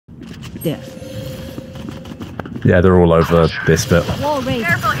there. Yeah, they're all over this bit. Wall raised.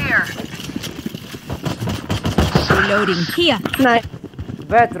 Careful here. Reloading. Here. Nice.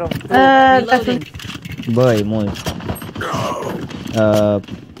 Bedroom. Reloading. Băi, mult.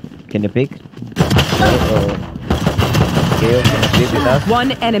 Can you pick? Okay, can you pick with us?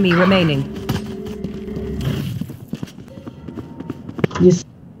 One enemy remaining. Yes.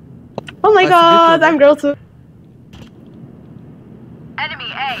 Oh my god, I'm girl too.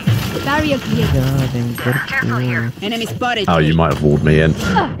 Enemy A. Barrier clear. God, I'm Careful here. Enemy spotted. Oh, you might have walled me in.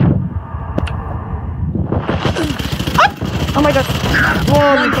 Oh my god.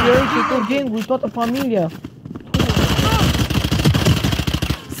 Doamne, ce tot gengul, toată familia.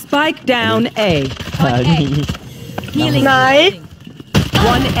 Spike down A. Healing. Nice.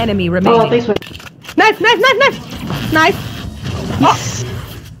 One enemy Oh, remaining. thanks for. Knife, knife, knife, knife. Knife.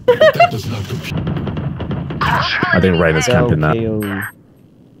 I think Reyna's camping that.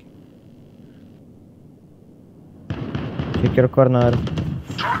 Pick your corner.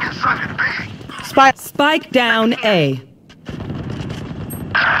 Spike down A.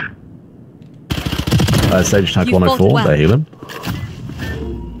 Sage tank You 104, fought well. they're healing.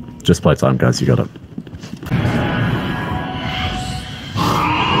 Just play time, guys, you got it.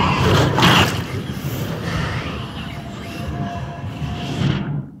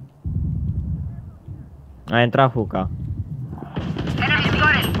 A intrat hookah. Enemy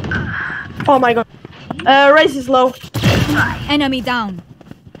spotted. Oh my god. Race is low. Enemy down.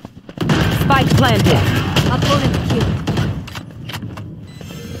 Spike planted. Opponent killed.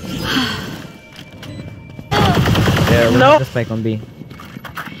 Yeah, we're No. the spike on B.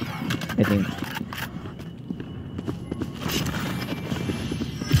 I think.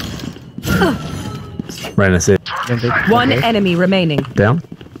 Reyna, see. One enemy remaining. Down.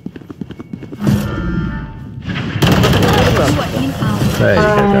 There you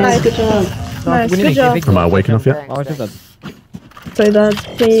go, Nice, guys. good job. Nice, good job. Am I awake enough yet? How is that? So that's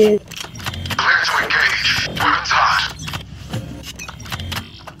the.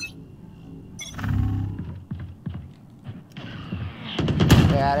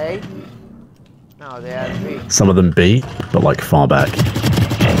 They are A? No, they are B. Some of them B, but like far back.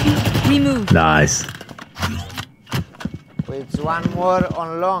 Remove. Nice. With one more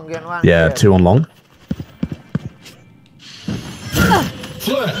on long and one Yeah, here. 2 on long.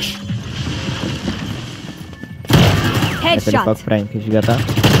 Flash. Ai pe fac Headshot. Frank, ești gata?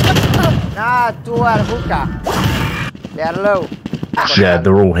 Nah, 2 are hookah. They are low. Yeah,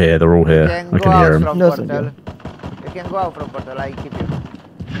 they're all here, they're all You here. can I go can hear out them. from No, portal. You can go out from portal, I keep you.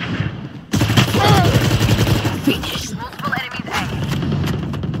 Multiple enemies A.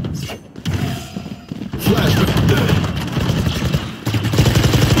 Flash.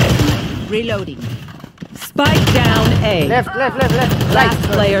 Reloading. Spike down A. Left. Last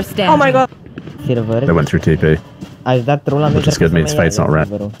player standing. Oh my god. Silver. They went through TP. Aș dat rola Which is good, means fate's not red.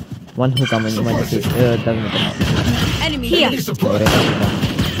 One hookah when you might see. Doesn't matter. Enemy here. Supply.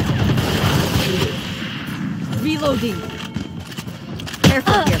 Reloading.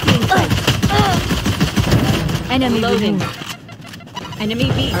 Careful here. Enemy loading. Enemy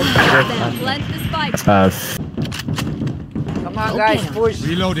B. Plant the spike. Come on guys, push.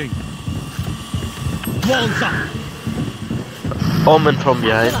 Reloading. Walls up. Omen from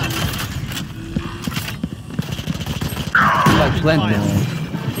behind. Blend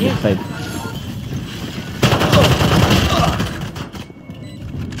Good side.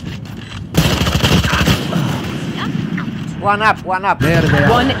 One up. There they are.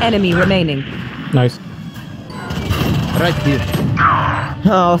 One enemy remaining. Nice. Right here.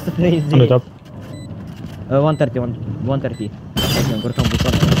 Oh, o să fie zi. On the top. 130. Hai, încurcăm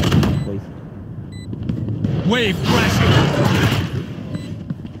butonul. Boys. Wave crashing.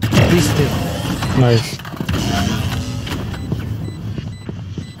 Twisted. Nice.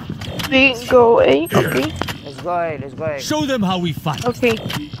 We go A. Okay. Let's go A. Show them how we fight. Okay.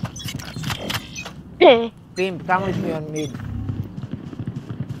 Pimp, come with me on mid.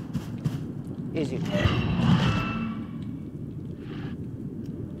 Easy.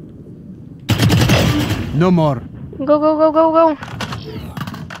 No more. Go.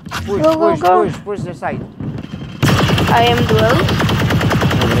 Push the side. I am duel.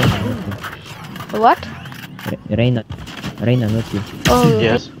 What? Reyna, not you. Oh,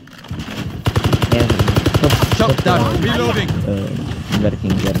 Yes. Yeah. Shot down. Reloading.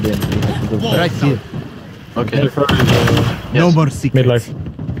 Working, they are doing. We have to go. Right here. Okay. No Yes. more secrets. Midlife.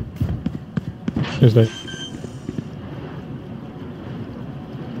 Is there?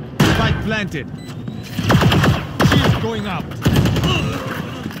 Spike planted. Shield going up.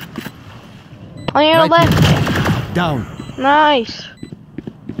 on your Right left. Down. Nice.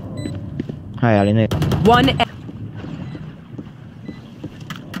 Hai, Alin. One.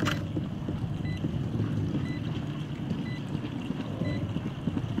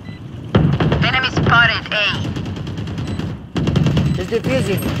 Enemy spotted A. He's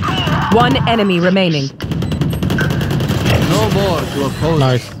defusing. One enemy remaining. No more to oppose.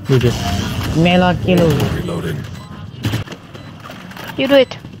 Nice, GG. Mela kill. Reloading. You do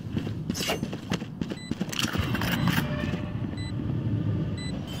it.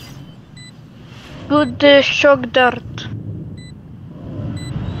 Good shock dart.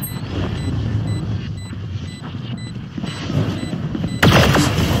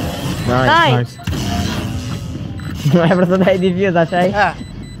 Nice. Nice. Nu ai vrut să dai defuse, așa-i? Ah,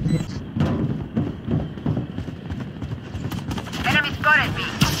 Enemy spotted B.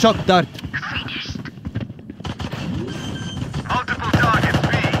 Shock dart. Multiple targets B.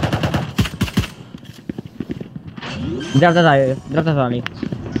 Dreapta ta, Alin.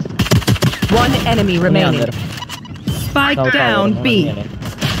 One enemy remaining. Spike down B.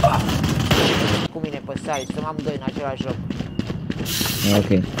 cu mine pe site, să am doi în același loc. Ok.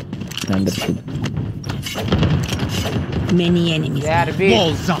 Understood. Many enemies. Iar B.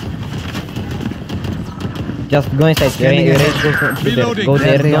 Walls up. Just go inside. Raise, go through there. Go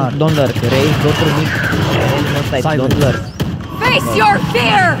there. Don't lurk. Raise, go through mid. Raise, no side. Don't lurk. Face your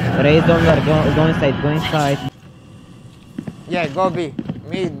fear! Raise, don't lurk. Go inside. Go inside. Yeah, go B.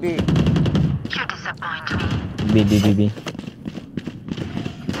 Mid B. You disappoint me. B.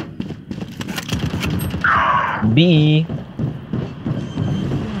 B.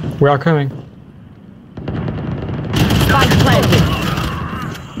 We are coming. Spike planted.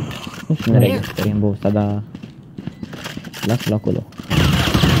 Nu știu unde registră rainbow ăsta, dar... Lasă-l acolo.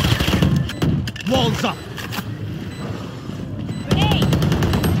 Walls up.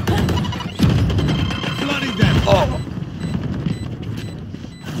 Flooding them.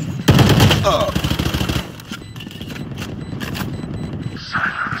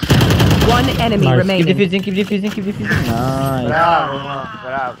 One enemy Nice. Keep remaining. defusing. Nice. Bravo, mă,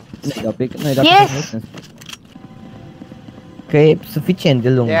 bravo. Nu-i dau pic, nu-i dau Yes! pic. Că e suficient de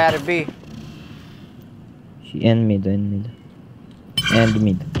lung. Iar B. Și end mid.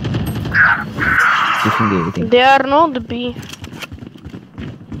 Pushing the everything. They are not B.